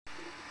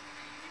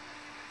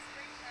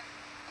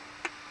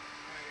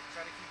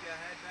Try to keep your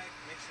head back.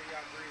 Make sure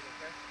y'all breathe,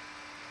 okay?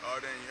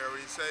 Auldon, you heard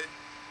what he say?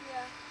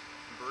 Yeah.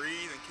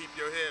 Breathe and keep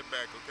your head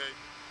back, okay?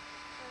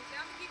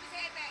 Tell him to keep his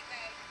head back,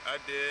 babe. I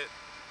did.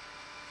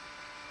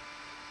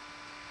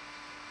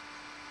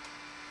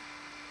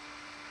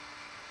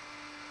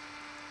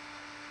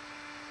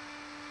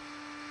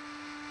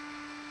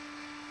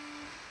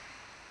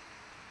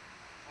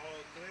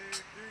 All clear. 3,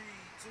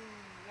 2,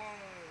 1.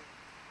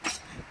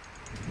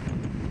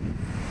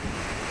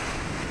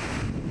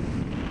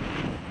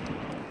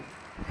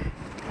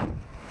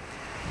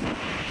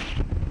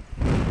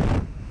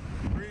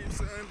 Breathe,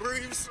 son,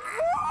 breathe, son.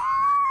 Whoa.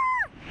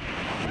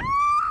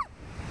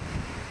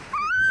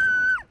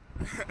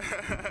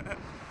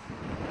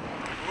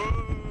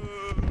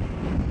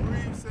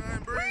 Breathe, son,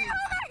 breathe.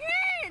 Hold my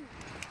hand!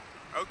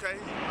 Okay, you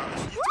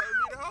told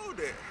me to hold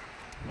it.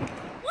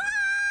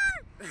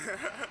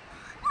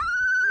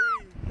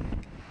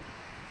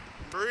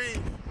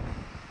 Breathe.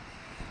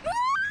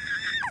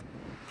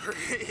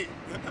 Breathe.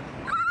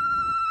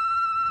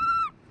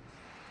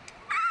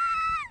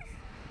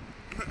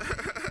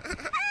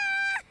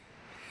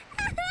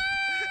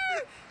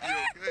 You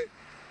okay?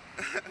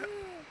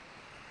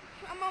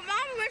 I'm a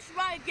Ladarius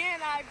ride again.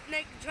 I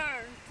make a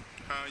turn.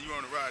 Huh? You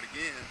want to ride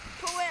again?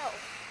 For real.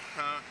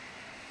 Huh?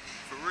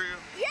 For real?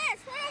 Yes,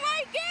 want to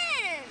ride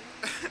again.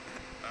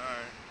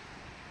 Alright.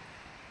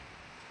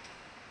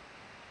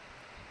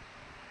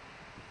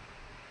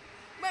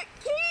 But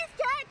Keith,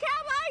 can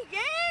I ride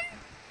again?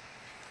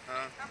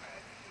 Huh?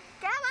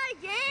 Can I ride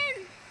again?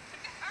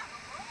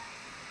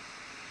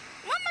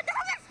 When my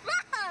dog is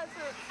fast.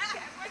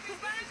 What's his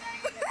birthday?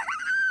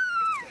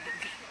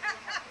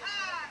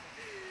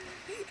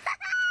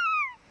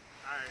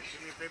 Alright, do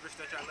me a favor,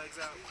 stretch our legs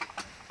out.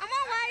 I'm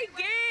gonna ride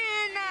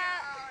again.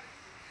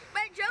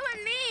 But Joe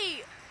and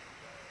me.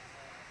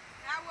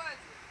 How was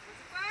it? Was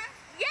it fun?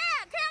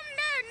 Yeah, come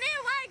near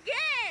ride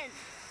again.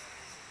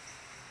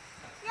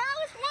 Yeah, I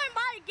was going to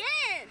ride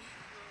again.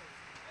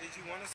 Did you want to